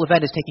whole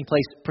event is taking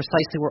place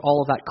precisely where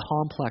all of that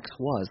complex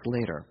was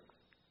later.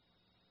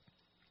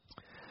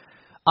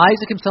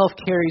 Isaac himself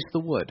carries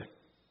the wood.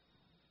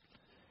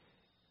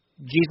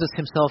 Jesus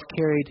himself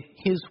carried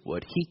his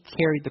wood. He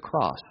carried the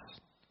cross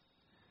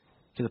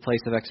to the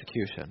place of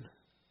execution.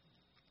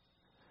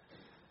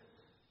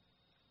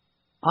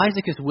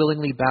 Isaac is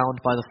willingly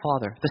bound by the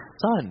Father. The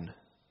Son,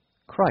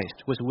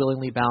 Christ, was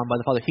willingly bound by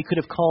the Father. He could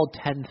have called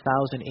 10,000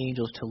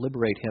 angels to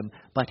liberate him,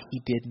 but he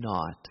did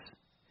not.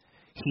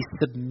 He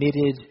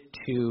submitted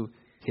to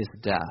his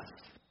death.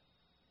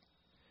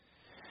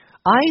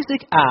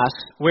 Isaac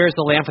asks, "Where's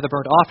the lamb for the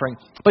burnt offering?"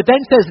 but then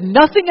says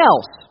nothing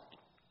else.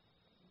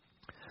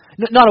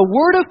 Not a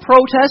word of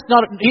protest.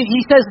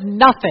 He says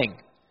nothing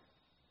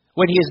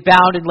when he is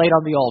bound and laid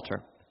on the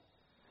altar.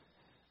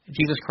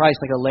 Jesus Christ,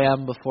 like a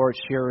lamb before its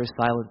shearer, is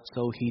silent,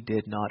 so he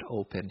did not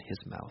open his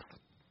mouth.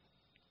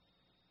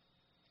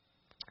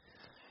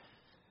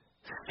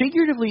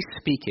 Figuratively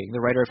speaking, the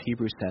writer of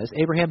Hebrews says,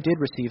 Abraham did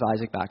receive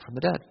Isaac back from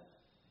the dead.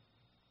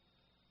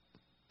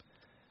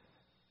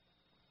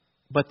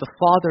 But the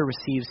Father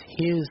receives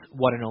his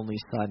one and only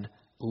Son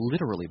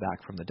literally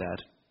back from the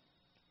dead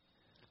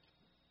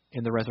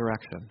in the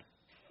resurrection.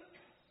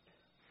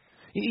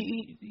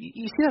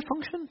 You see that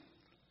function?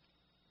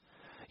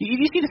 You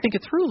just need to think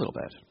it through a little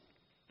bit.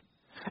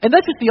 And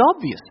that's just the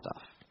obvious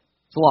stuff.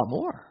 It's a lot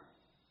more.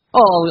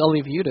 I'll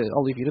leave you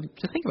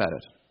to think about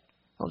it.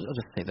 I'll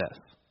just say this.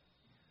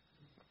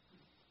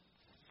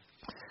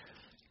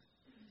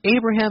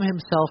 Abraham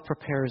himself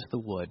prepares the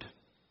wood.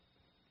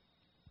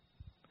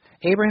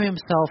 Abraham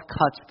himself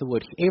cuts the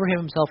wood. Abraham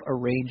himself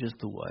arranges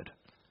the wood.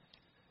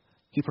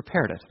 He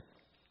prepared it.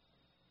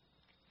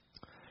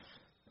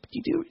 But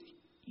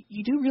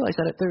you do realize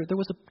that there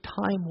was a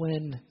time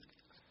when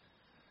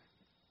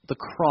the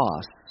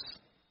cross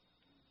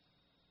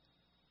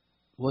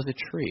was a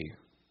tree.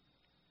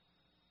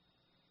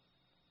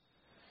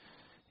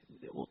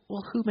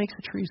 Well, who makes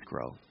the trees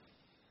grow?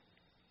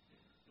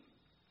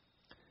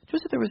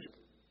 Just that there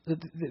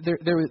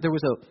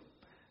was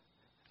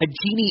a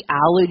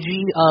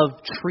genealogy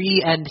of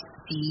tree and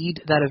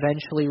seed that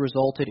eventually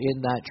resulted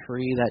in that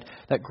tree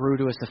that grew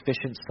to a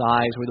sufficient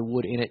size where the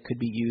wood in it could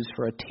be used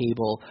for a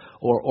table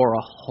or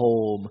a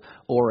home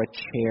or a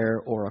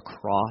chair or a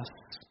cross.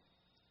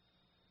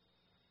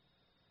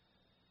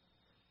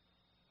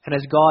 And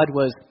as God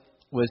was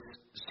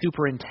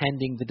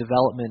superintending the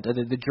development,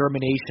 the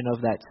germination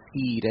of that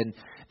seed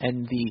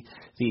and the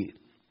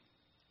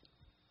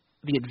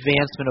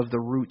advancement of the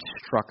root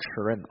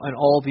structure and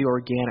all the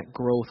organic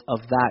growth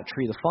of that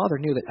tree, the Father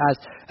knew that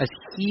as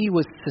He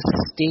was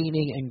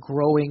sustaining and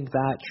growing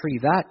that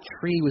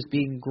tree was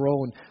being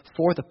grown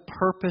for the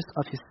purpose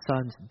of His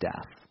Son's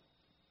death.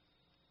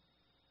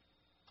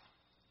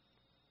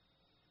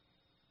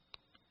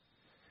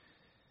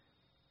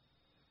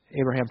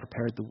 Abraham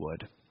prepared the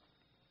wood.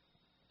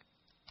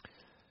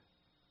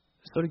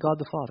 So did God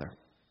the Father.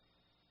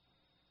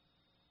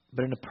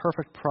 But in a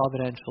perfect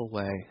providential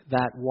way,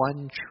 that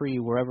one tree,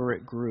 wherever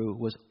it grew,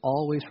 was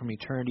always from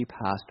eternity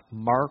past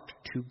marked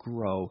to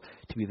grow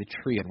to be the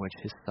tree in which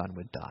His Son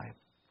would die.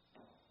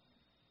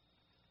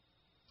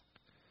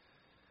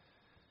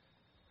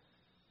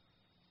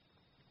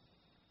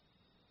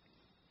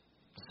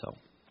 So,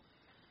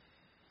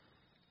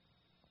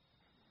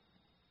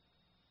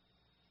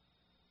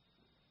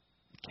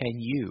 can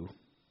you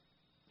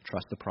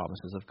trust the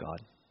promises of God?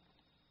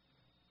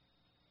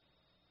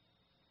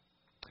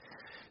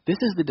 This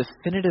is the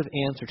definitive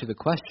answer to the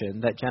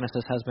question that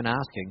Genesis has been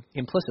asking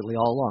implicitly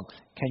all along.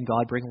 Can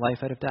God bring life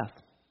out of death?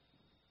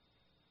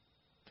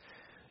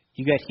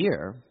 You get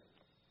here,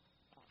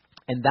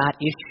 and that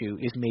issue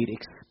is made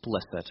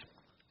explicit.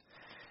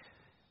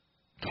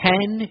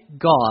 Can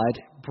God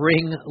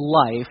bring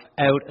life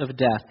out of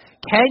death?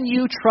 Can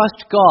you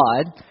trust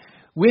God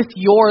with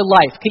your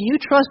life? Can you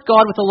trust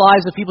God with the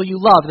lives of people you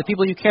love, the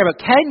people you care about?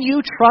 Can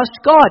you trust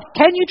God?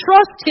 Can you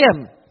trust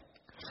Him?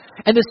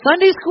 And the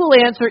Sunday school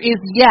answer is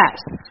yes.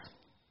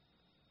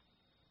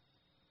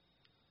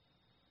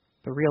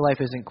 But real life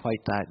isn't quite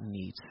that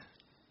neat.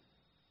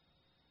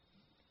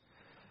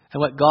 And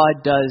what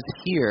God does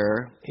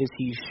here is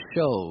He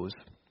shows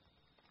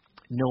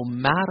no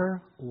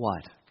matter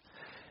what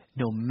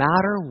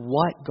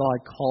God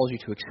calls you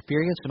to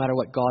experience, no matter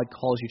what God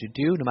calls you to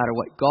do, no matter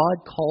what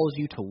God calls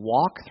you to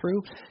walk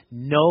through,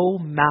 no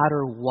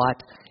matter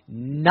what,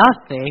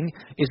 nothing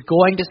is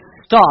going to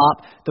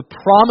stop the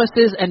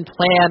promises and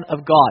plan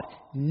of God.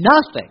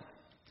 Nothing.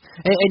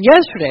 And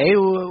yesterday,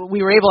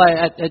 we were able,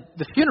 at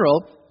the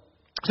funeral,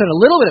 spend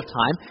a little bit of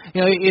time,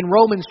 in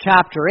Romans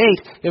chapter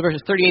 8,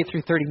 verses 38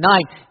 through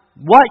 39,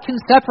 what can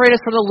separate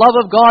us from the love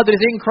of God that is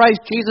in Christ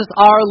Jesus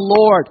our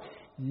Lord?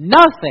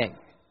 Nothing.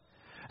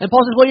 And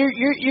Paul says, well,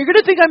 you're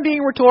going to think I'm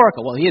being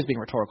rhetorical. Well, he is being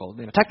rhetorical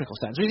in a technical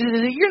sense. You're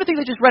going to think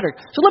that's just rhetoric.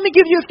 So let me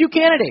give you a few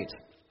candidates.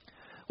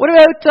 What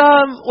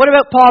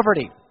about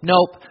poverty?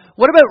 Nope.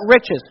 What about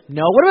riches?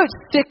 No. What about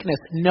sickness?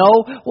 No.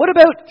 What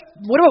about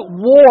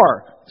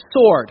war?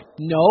 Sword?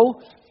 No.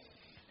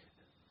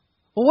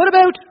 Well, what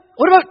about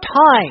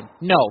time?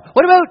 No.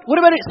 What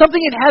about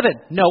something in heaven?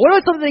 No. What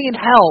about something in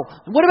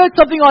hell? What about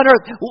something on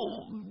earth?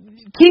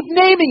 Keep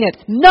naming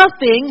it.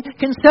 Nothing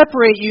can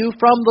separate you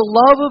from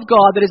the love of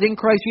God that is in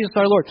Christ Jesus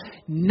our Lord.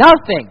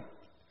 Nothing.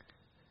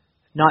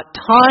 Not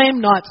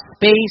time, not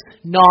space,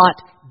 not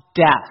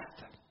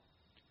death.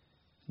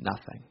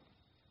 Nothing.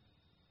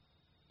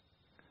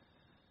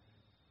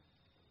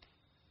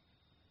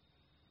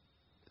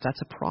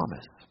 That's a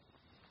promise.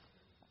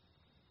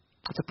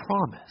 It's a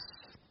promise.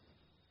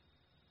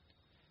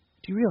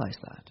 Do you realize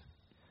that?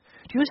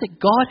 Do you realize that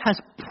God has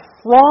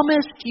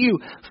promised you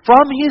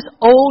from His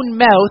own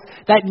mouth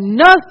that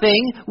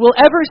nothing will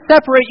ever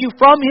separate you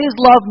from His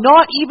love,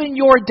 not even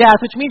your death,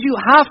 which means you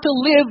have to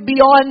live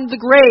beyond the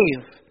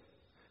grave.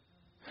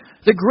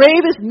 The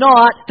grave is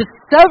not the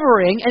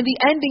severing and the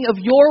ending of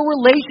your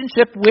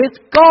relationship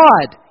with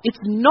God. It's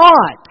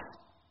not.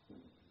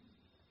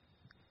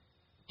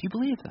 Do you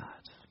believe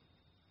that?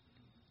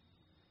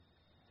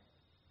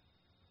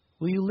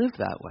 Will you live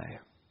that way?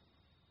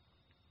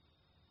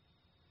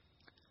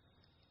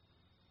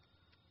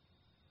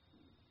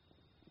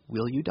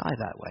 Will you die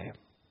that way?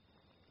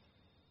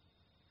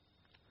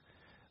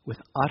 With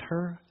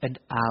utter and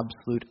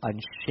absolute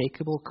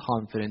unshakable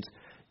confidence,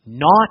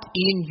 not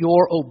in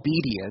your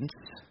obedience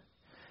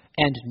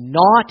and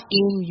not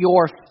in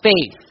your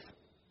faith,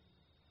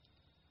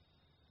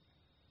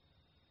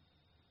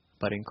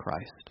 but in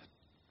Christ.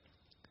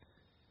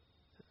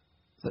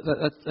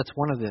 That's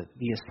one of the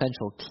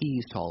essential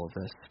keys to all of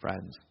this,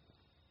 friends.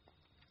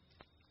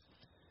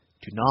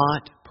 Do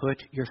not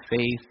put your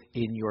faith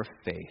in your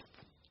faith.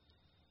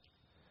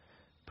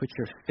 Put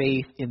your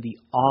faith in the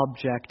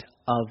object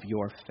of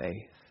your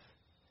faith.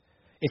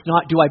 It's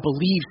not, do I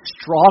believe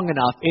strong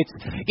enough? It's,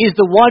 is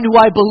the one who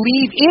I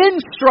believe in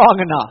strong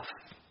enough?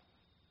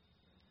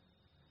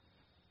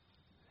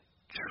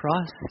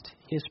 Trust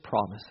His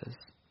promises.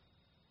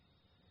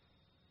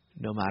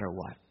 no matter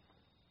what.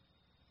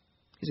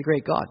 He's a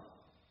great God.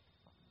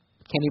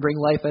 Can He bring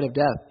life out of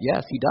death?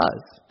 Yes, He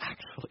does,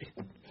 actually.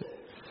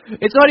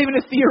 It's not even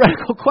a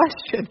theoretical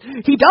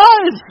question. He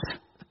does.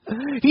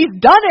 He's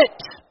done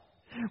it.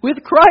 With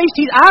Christ,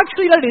 He's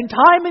actually done it in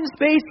time and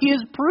space. He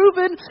has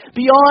proven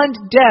beyond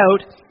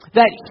doubt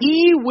that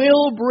He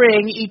will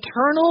bring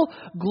eternal,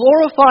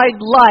 glorified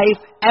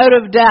life out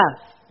of death.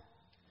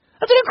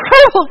 That's an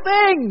incredible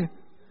thing.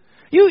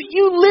 You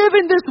live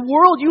in this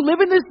world, you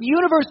live in this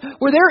universe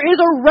where there is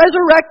a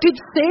resurrected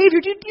Savior.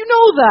 Do you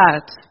know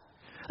that?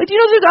 Like, do you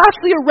know there's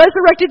actually a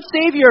resurrected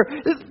Savior?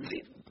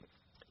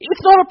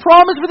 It's not a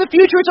promise for the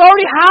future. It's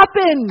already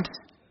happened.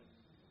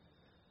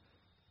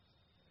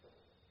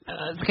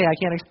 Okay, I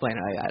can't explain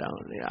it.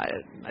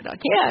 I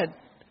can't.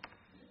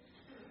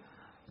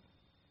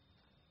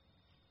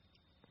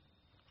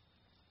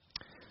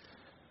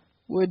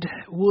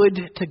 Would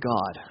to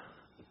God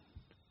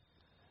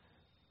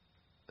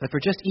that for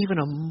just even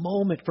a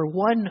moment, for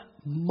one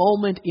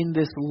moment in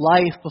this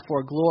life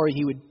before glory,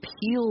 He would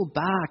peel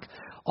back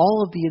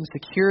all of the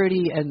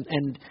insecurity and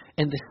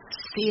the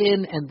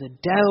sin and the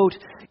doubt.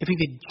 If we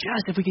could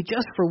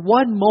just for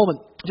one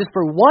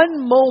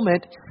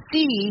moment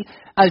see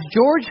as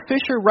George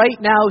Fisher right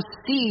now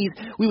sees,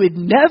 we would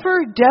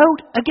never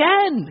doubt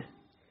again.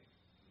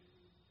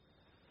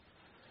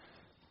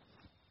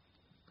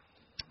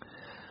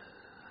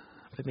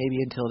 But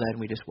maybe until then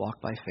we just walk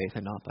by faith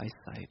and not by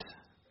sight.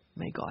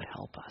 May God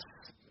help us.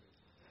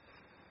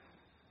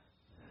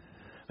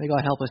 May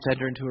God help us to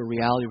enter into a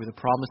reality where the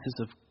promises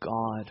of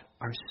God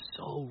are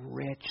so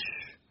rich.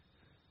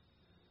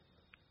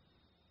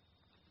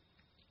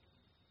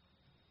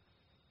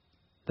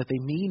 That they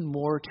mean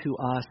more to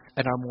us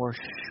and are more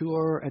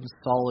sure and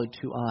solid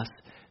to us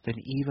than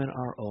even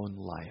our own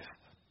life.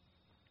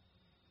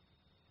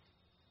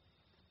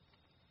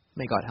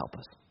 May God help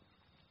us.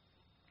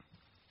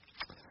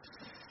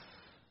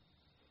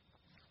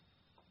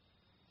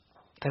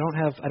 I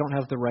don't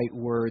have the right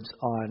words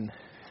on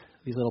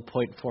these little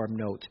point form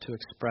notes to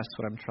express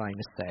what I'm trying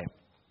to say.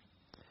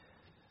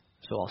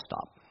 So I'll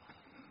stop.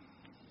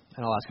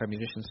 And I'll ask our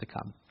musicians to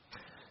come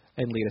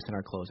and lead us in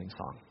our closing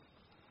song.